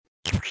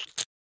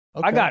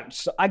Okay.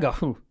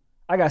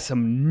 I got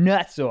some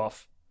nuts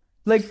off.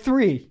 Like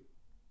 3.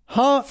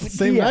 Huh?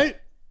 Same night?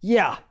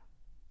 Yeah.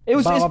 It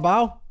was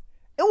Bow.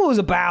 It was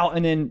a bow,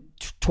 and then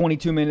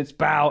 22 minutes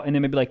bow, and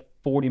then maybe like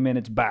 40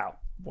 minutes bow.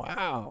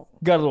 Wow.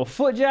 Got a little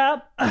foot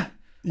job.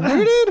 You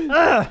did?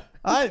 Ugh.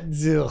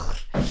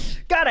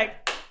 Got a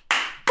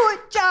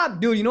foot job.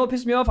 Dude, you know what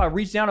pissed me off? I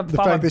reached down to The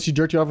fact that she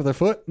jerked you off with her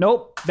foot?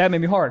 Nope, that made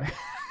me hard.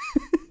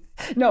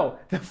 No,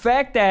 the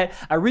fact that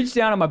I reached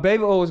down and my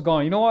baby oil was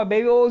gone. You know why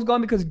baby oil was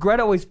gone? Because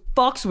Greta always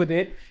fucks with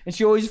it, and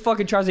she always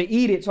fucking tries to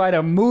eat it, so I had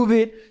to move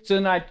it. So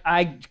then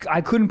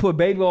I couldn't put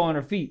baby oil on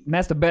her feet, and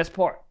that's the best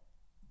part.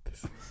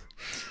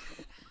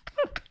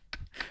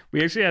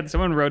 We actually had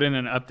someone wrote in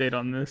an update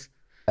on this.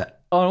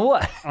 On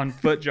what? On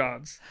foot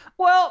jobs.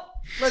 Well,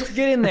 let's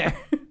get in there.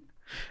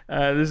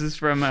 This is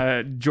from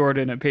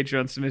Jordan, a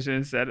Patreon submission,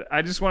 and said,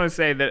 I just want to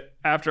say that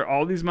after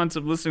all these months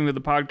of listening to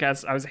the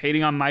podcast, I was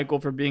hating on Michael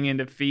for being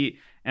into feet,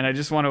 and I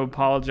just want to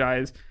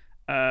apologize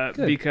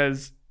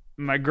because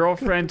my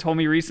girlfriend told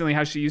me recently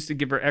how she used to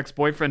give her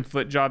ex-boyfriend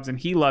foot jobs, and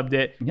he loved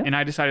it, and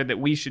I decided that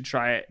we should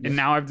try it, and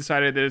now I've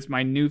decided that it's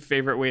my new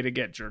favorite way to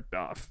get jerked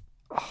off.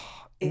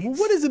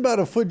 What is it about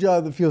a foot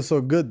job that feels so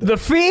good, though? The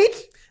feet?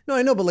 No,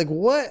 I know, but like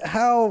what?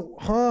 How?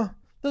 Huh?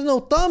 There's no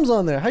thumbs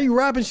on there. How you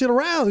wrapping shit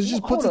around? It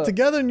just puts it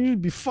together and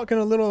you'd be fucking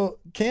a little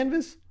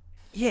canvas?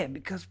 Yeah,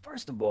 because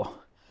first of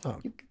all, Oh.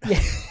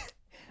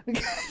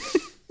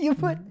 you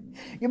put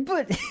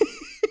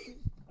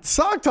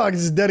Sock Talk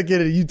is just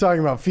dedicated to you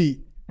talking about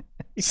feet.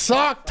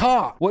 Sock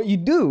Talk. what you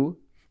do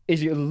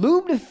is you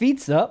lube the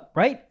feet up,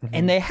 right?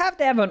 And they have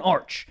to have an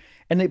arch.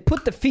 And they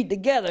put the feet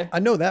together. I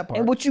know that part.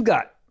 And what you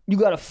got? You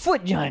got a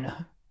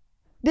foot-gina.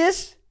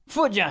 This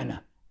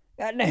foot-gina.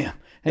 Goddamn.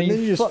 And then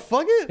you just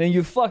fuck it? And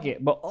you fuck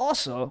it. But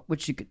also,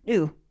 what you could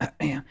do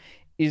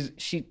is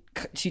she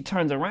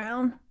turns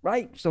around,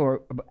 right? So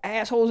her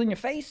asshole's in your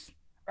face,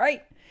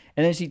 right?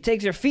 And then she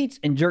takes her feet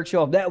and jerks you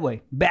off that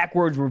way.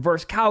 Backwards,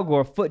 reverse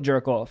cowgirl, foot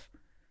jerk off.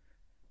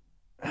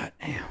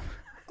 Goddamn.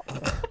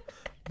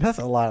 That's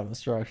a lot of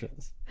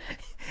instructions.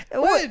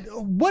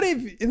 What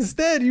if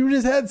instead you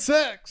just had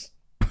sex?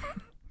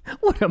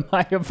 What am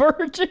I, a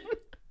virgin?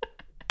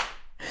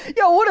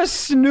 Yo, what a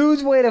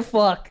snooze way to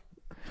fuck.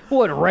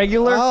 What,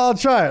 regular? I'll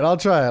try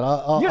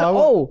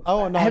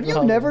it. Have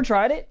you never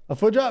tried it? A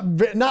foot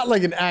job? Not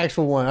like an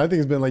actual one. I think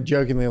it's been like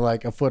jokingly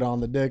like a foot on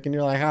the dick and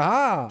you're like,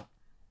 haha.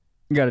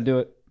 You got to do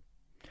it.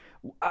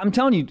 I'm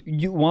telling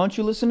you, why don't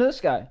you listen to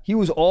this guy? He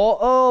was all,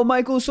 oh,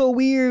 Michael's so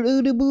weird.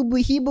 Ooh, boo, boo,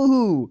 he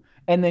boo.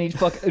 And then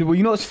well,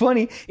 you know what's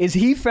funny is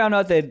he found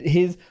out that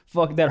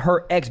that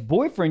her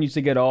ex-boyfriend used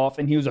to get off,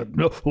 and he was like,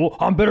 no,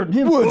 I'm better than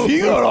him. What?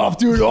 He got off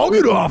to it. I'll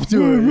get off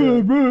to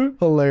it.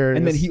 Hilarious.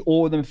 And then he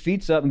oiled them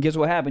feet up, and guess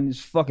what happened? He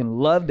just fucking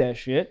loved that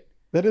shit.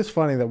 That is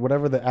funny that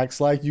whatever the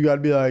ex like, you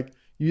gotta be like,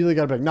 you either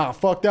gotta be like, nah,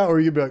 fuck that, or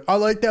you gotta be like, I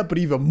like that, but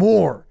even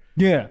more.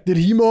 Yeah. Did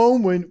he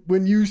moan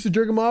when you used to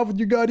jerk him off with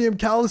your goddamn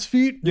callous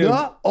feet? Yeah.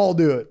 Nah, I'll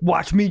do it.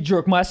 Watch me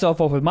jerk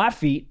myself off with my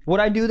feet. Would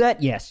I do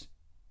that? Yes.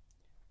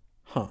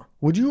 Huh.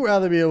 Would you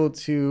rather be able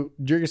to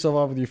jerk yourself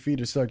off with your feet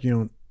or suck your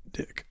own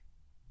dick?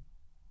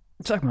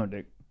 Suck my own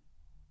dick.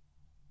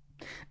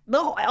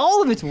 No,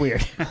 all of it's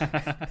weird.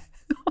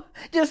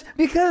 Just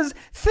because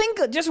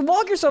just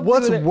walk yourself.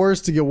 What's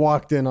worse to get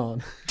walked in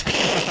on?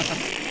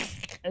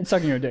 And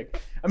sucking your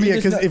dick. I mean, yeah,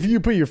 because if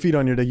you put your feet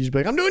on your dick, you should be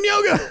like, I'm doing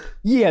yoga.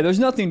 Yeah, there's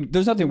nothing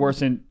worse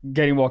than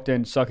getting walked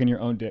in, sucking your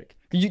own dick.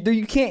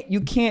 You can't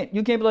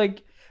be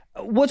like,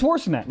 what's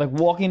worse than that? Like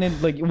walking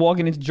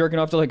into jerking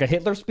off to like a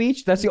Hitler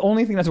speech. That's the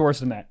only thing that's worse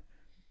than that.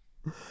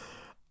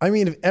 I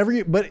mean,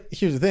 but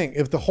here's the thing: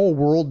 if the whole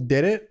world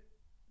did it,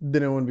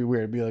 then it wouldn't be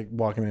weird. It'd be like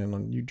walking in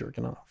on you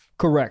jerking off.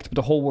 Correct, but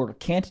the whole world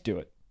can't do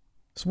it.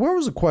 So where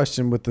was the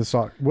question with the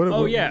sock? What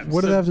did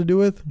it have to do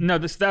with? No,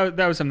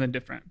 that was something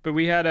different. But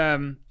we had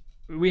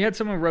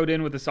someone wrote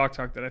in with a sock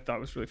talk that I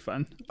thought was really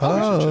fun.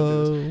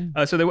 So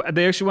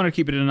they actually want to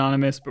keep it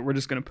anonymous, but we're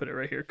just going to put it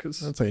right here because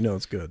that's how you know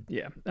it's good.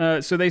 Yeah.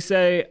 So they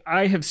say,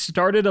 I have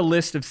started a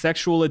list of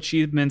sexual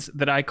achievements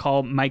that I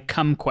call my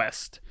cum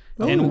quest.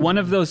 Oh. And one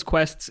of those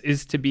quests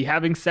is to be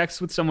having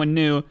sex with someone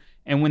new,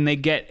 and when they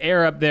get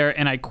air up there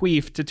and I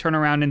queef, to turn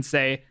around and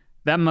say,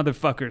 that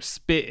motherfucker's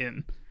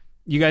spitting.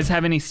 You guys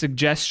have any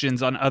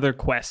suggestions on other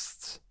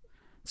quests?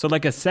 So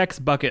like a sex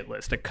bucket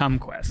list, a cum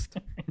quest.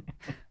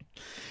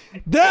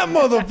 That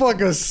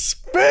motherfucker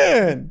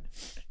spin.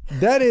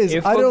 That is,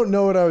 I don't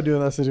know what I would do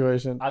in that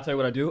situation. I'll tell you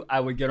what I do. I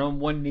would get on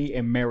one knee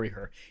and marry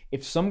her.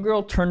 If some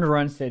girl turned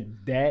around and said,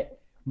 that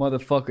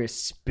motherfucker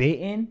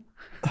spitting,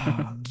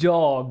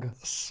 dog.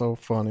 So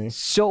funny.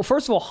 So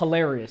first of all,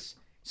 hilarious.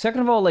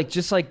 Second of all, like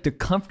just like the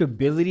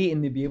comfortability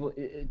and to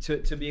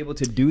be able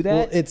to do that.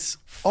 Well, it's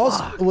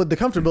also the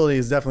comfortability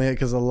is definitely it,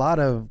 because a lot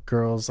of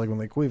girls, like when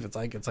they queef,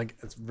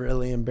 it's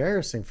really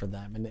embarrassing for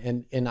them,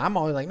 and I'm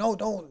always like, no,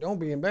 don't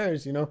be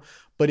embarrassed, you know.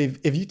 But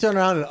if you turn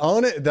around and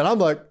own it, then I'm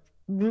like,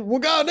 well,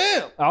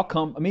 goddamn, I'll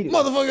come immediately.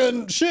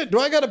 Motherfucking shit, do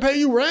I got to pay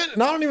you rent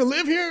and I don't even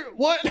live here?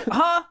 What?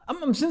 Huh?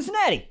 I'm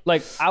Cincinnati.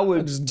 Like I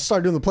just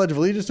start doing the Pledge of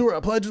Allegiance to her. I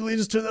pledge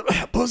allegiance to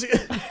the pussy.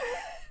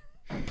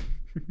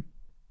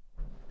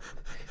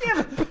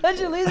 pledge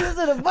allegiance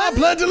to the I butt.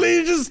 pledge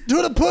allegiance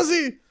to the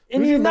pussy.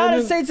 In the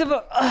United States of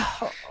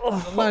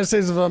United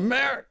States of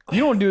America. you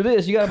don't do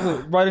this. You gotta put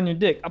it right on your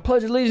dick. I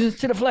pledge allegiance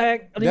to the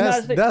flag of the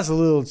United States. That's a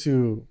little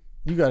too.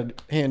 You gotta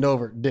hand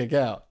over, dick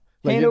out.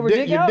 Hand your over,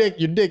 dick dick out?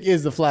 Your dick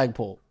is the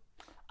flagpole.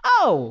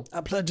 Oh, I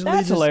pledge that's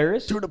allegiance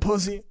hilarious. to the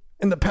pussy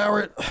and the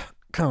power.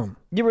 Come.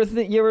 You ever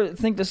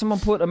think that someone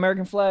put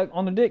American flag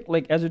on their dick,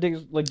 like as their dick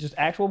is like just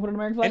actual put an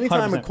American flag?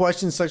 Anytime 100%. a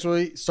question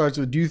sexually starts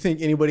with, "Do you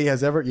think anybody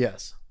has ever?"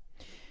 Yes.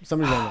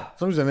 Somebody's done that.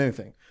 Somebody's done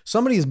anything.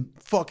 Somebody's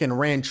fucking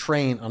ran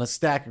train on a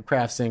stack of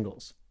craft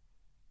singles.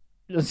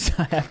 It's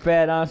not that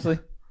bad, honestly.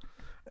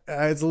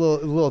 It's a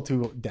little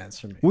too dense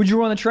for me. Would you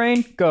run the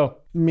train? Go.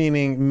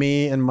 Meaning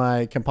me and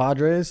my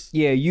compadres.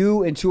 Yeah,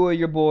 you and two of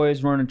your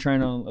boys run a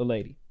train on a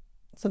lady.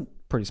 It's a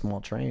pretty small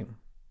train.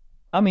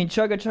 I mean,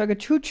 chugga chugga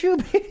choo choo,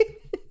 baby.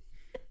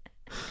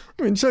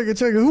 I mean, check it.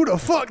 Who the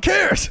fuck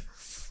cares?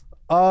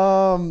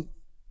 I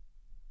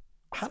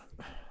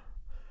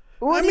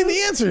mean,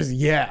 the answer is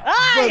yeah.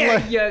 But, There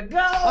like, you go.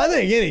 I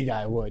think any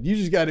guy would. You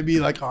just got to be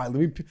like, all right, let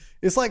me.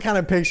 It's like kind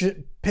of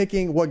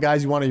picking what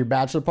guys you want at your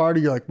bachelor party.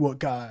 You're like, what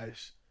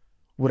guys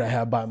would I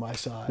have by my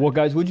side? What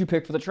guys would you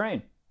pick for the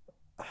train?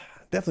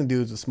 Definitely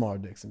dudes with smaller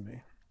dicks than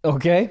me.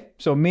 Okay,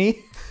 so me.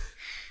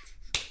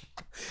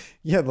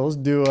 Yeah, those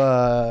do.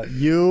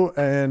 You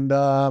and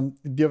do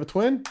you have a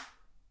twin?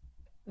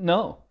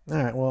 No,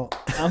 All right, well,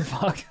 I'm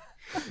fucked.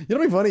 you know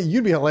what'd be funny?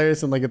 You'd be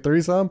hilarious in like a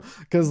threesome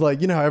because,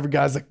 like, you know how every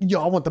guy's like,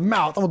 yo, I want the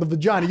mouth, I want the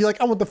vagina. You're like,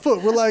 I want the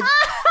foot. We're like,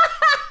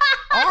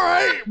 all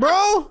right,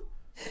 bro.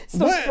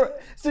 So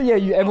yeah,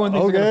 everyone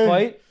thinks they're gonna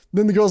fight.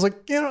 Then the girl's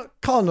like, you know,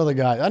 call another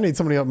guy. I need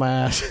somebody up my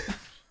ass.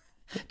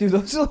 Dude,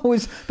 those are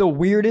always the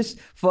weirdest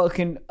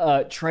fucking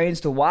trains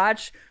to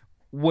watch.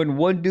 When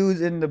one dude's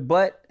in the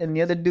butt and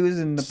the other dude's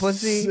in the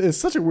pussy. It's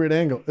such a weird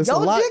angle. It's a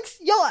Y'all lot. dicks,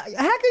 how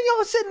can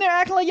y'all sitting there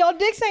acting like y'all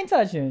dicks ain't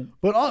touching?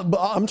 But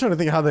I'm trying to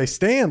think how they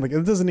stand. Like,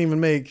 it doesn't even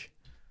make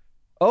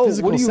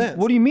physical what do you sense.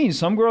 what do you mean?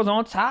 Some girls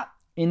on top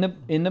in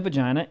the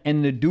vagina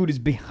and the dude is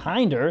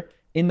behind her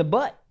in the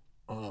butt.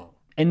 Oh.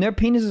 And their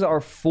penises are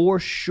for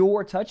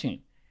sure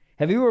touching.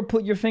 Have you ever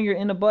put your finger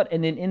in the butt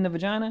and then in the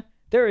vagina?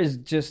 There is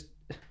just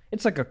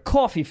it's like a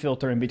coffee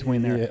filter in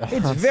between there. Yeah.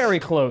 It's very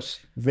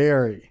close.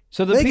 Very.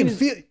 So the they penis,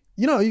 can feel.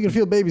 You know, you can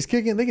feel babies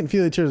kicking. They can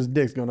feel each other's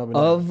dicks going up and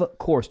down. of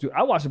course, dude.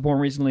 I watched a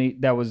porn recently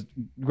that was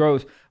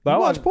gross, but You I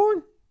watch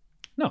porn?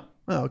 No,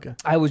 Oh, okay.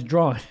 I was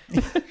drawn.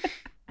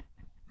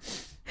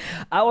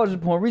 I watched a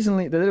porn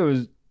recently that there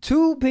was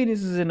two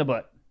penises in the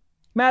butt.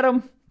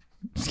 Madam,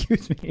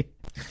 excuse me.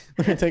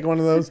 Let me take one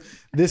of those.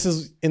 This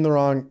is in the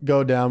wrong.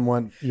 Go down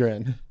one. You're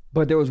in.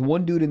 But there was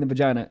one dude in the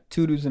vagina,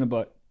 two dudes in the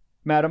butt.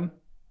 Madam,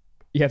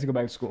 you have to go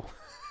back to school.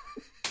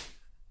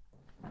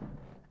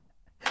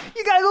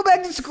 You gotta go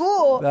back to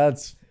school.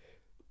 That's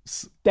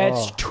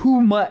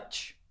Too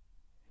much.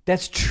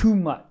 That's too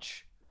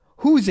much.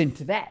 Who's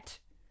into that?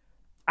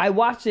 I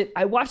watched it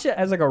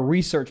as like a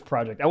research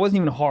project. I wasn't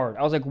even hard.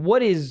 I was like,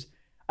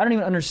 I don't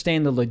even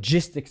understand the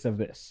logistics of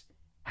this.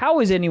 How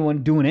is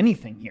anyone doing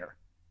anything here?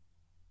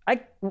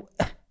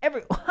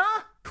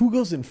 Who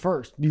goes in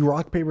first? Do you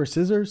rock, paper,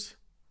 scissors?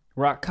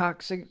 Rock,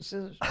 cock,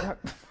 scissors, rock.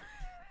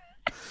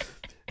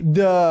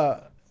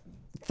 The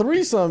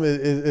threesome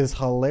is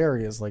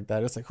hilarious like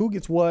that. It's like, who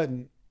gets what?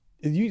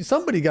 And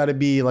somebody got to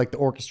be like the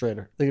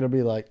orchestrator. They're going to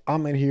be like,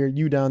 I'm in here,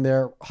 you down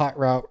there, hot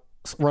route,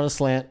 run a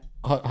slant,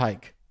 hut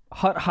hike.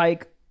 Hut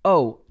hike.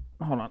 Oh,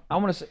 hold on. I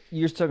want to say,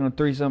 you're talking a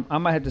threesome. I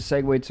might have to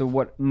segue to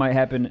what might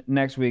happen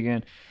next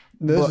weekend.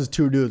 This is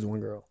two dudes, one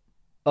girl.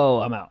 Oh,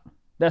 I'm out.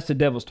 That's the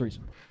devil's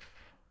threesome.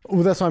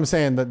 Well, that's what I'm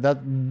saying.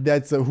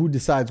 That's who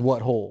decides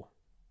what hole.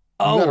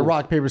 You got to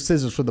rock, paper,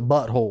 scissors for the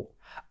butthole.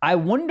 I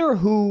wonder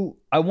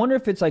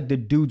if it's like the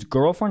dude's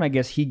girlfriend. I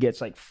guess he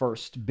gets like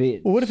first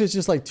bid. Well, what if it's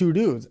just like two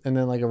dudes and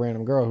then like a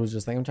random girl who's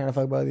just like, I'm trying to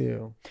fuck by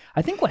you.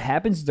 I think what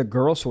happens is the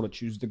girl sort of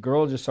chooses. The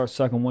girl just starts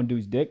sucking one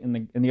dude's dick,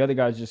 and the other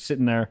guy's just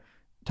sitting there,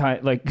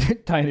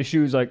 tying his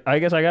shoes. Like, I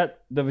guess I got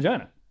the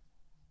vagina.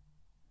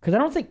 Because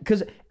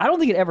I don't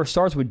think it ever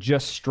starts with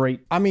just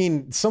straight. I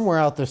mean, somewhere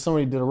out there,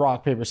 somebody did a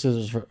rock, paper,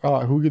 scissors for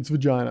who gets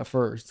vagina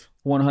first.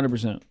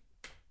 100%.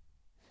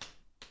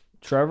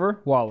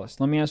 Trevor Wallace,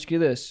 let me ask you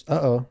this.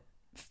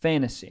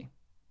 Fantasy.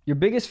 Your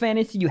biggest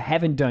fantasy you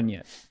haven't done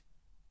yet.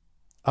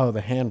 Oh,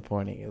 the hand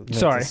pointing. It makes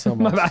Sorry. it so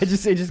much, it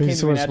just came so to me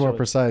much more naturally.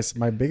 precise.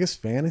 My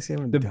biggest fantasy I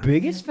haven't The done.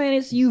 biggest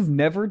fantasy you've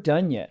never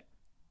done yet.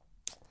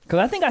 Because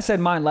I think I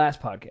said mine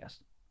last podcast.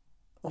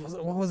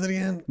 What was it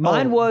again?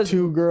 Mine was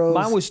two girls.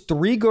 Mine was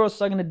 3 girls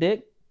sucking a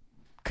dick.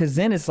 Because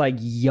then it's like,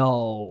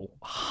 yo,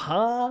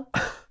 huh?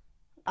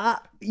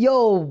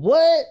 Yo,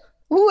 what?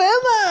 Who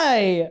am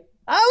I?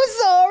 I'm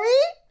sorry.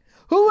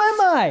 Who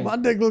am I? My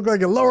dick look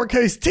like a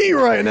lowercase t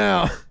right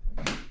now.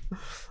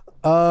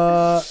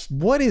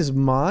 What is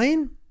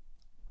mine?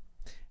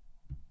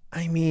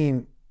 I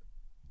mean,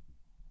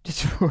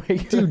 Just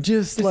regular, dude,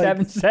 just like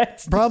having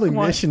sex. probably Just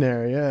one.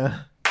 missionary. Yeah.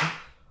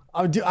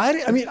 I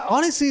mean,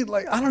 honestly,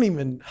 like I don't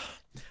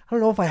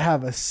know if I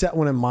have a set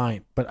one in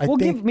mind, but I Well,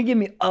 think. give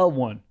me a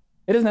one.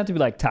 It doesn't have to be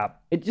like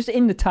top. It just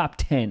in the top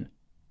 10.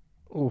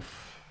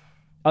 Oof.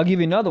 I'll give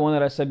you another one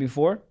that I said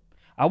before.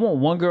 I want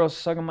one girl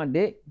sucking my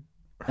dick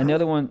and the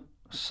other one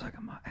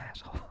sucking my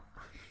asshole.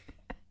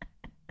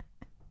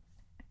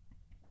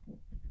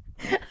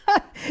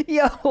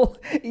 Yo,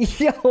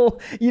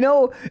 you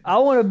know, I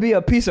want to be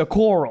a piece of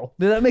coral.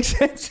 Does that make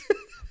sense?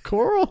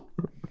 Coral?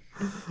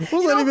 What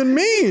does that even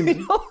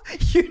mean?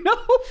 You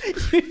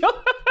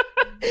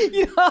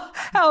know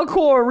how a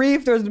coral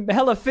reef, there's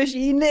hella fish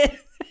eating it?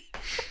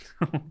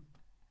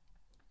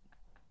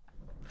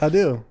 I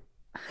do.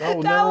 I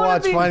will never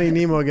watch Finding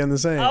Nemo again the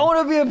same. I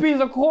want to be a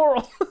piece of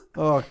coral.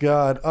 Oh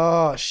God.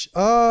 The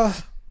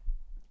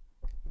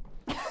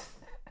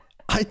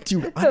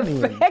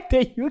fact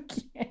that you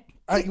can't.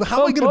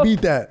 How am I gonna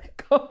beat that?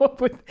 Come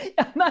up with.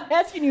 I'm not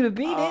asking you to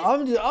beat it.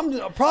 I'm just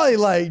probably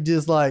like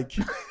a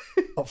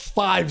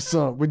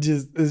 5-something, which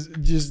is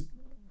just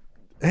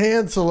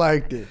hand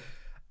selected.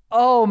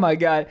 Oh my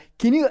God!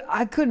 Can you?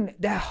 I couldn't.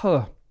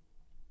 Because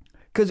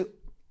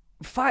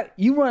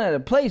you run out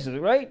of places,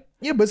 right?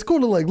 Yeah, but it's cool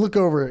to like look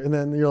over and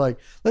then you're like,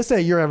 let's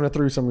say you're having a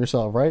threesome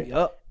yourself, right?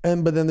 Yup.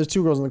 But then there's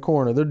 2 girls in the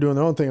corner. They're doing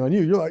their own thing on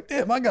you. You're like,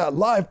 damn, I got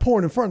live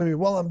porn in front of me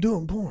while I'm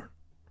doing porn.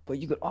 But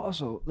you could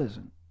also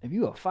listen. If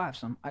you a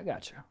 5-some, I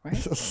got you, right?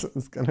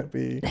 It's gonna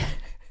be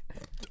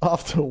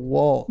off the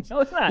walls. No,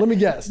 it's not. Let me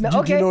guess. No, Do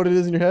okay. you know what it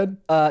is in your head?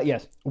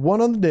 Yes. 1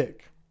 on the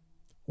dick,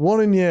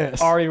 1 in the ass.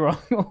 Already wrong.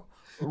 2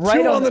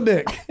 on the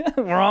dick.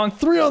 Wrong.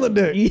 3 on the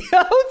dick.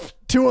 Yup.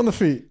 2 on the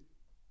feet.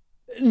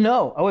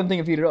 No, I wasn't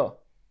thinking feet at all.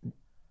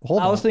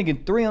 Hold on. I was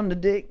thinking 3 on the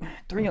dick,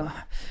 three on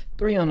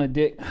the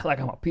dick, like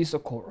I'm a piece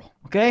of coral.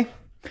 Okay,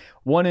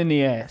 1 in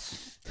the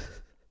ass.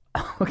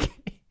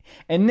 Okay,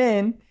 and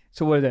then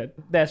so what is that?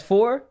 That's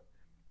 4.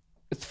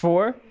 It's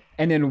 4,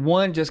 and then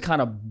 1 just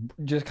kind of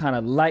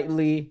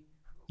lightly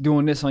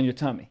doing this on your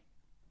tummy.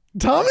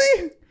 Tommy?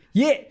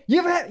 Yeah, you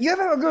ever have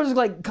a girl just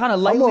like kind of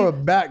lightly? I'm more a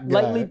back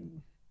guy. Lightly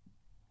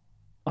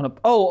on a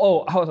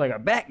I was like a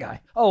back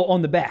guy. Oh,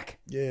 on the back.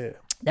 Yeah.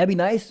 That'd be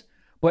nice,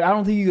 but I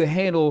don't think you could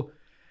handle.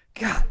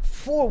 God,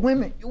 4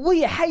 women.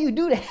 How you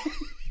do that?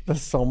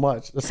 That's so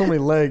much. There's so many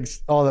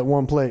legs all at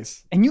one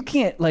place. And you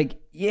can't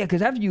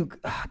because after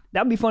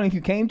that'd be funny if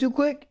you came too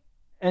quick,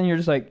 and you're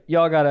just like,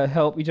 y'all gotta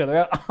help each other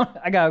out.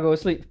 I gotta go to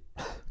sleep.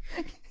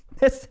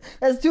 That's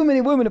too many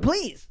women to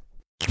please.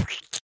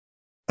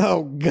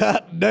 Oh,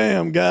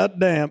 goddamn.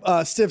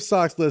 Stiff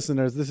Socks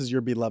listeners, this is your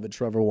beloved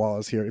Trevor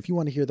Wallace here. If you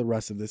want to hear the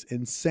rest of this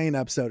insane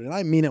episode, and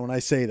I mean it when I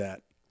say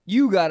that,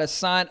 you got to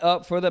sign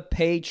up for the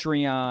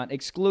Patreon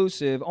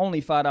exclusive,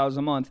 only $5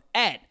 a month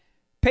at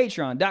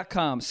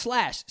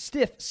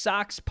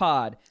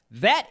patreon.com/stiffsockspod.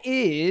 That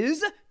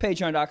is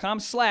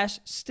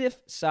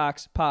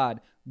patreon.com/stiffsockspod.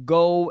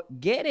 Go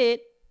get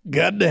it.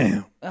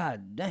 goddamn.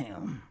 God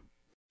damn.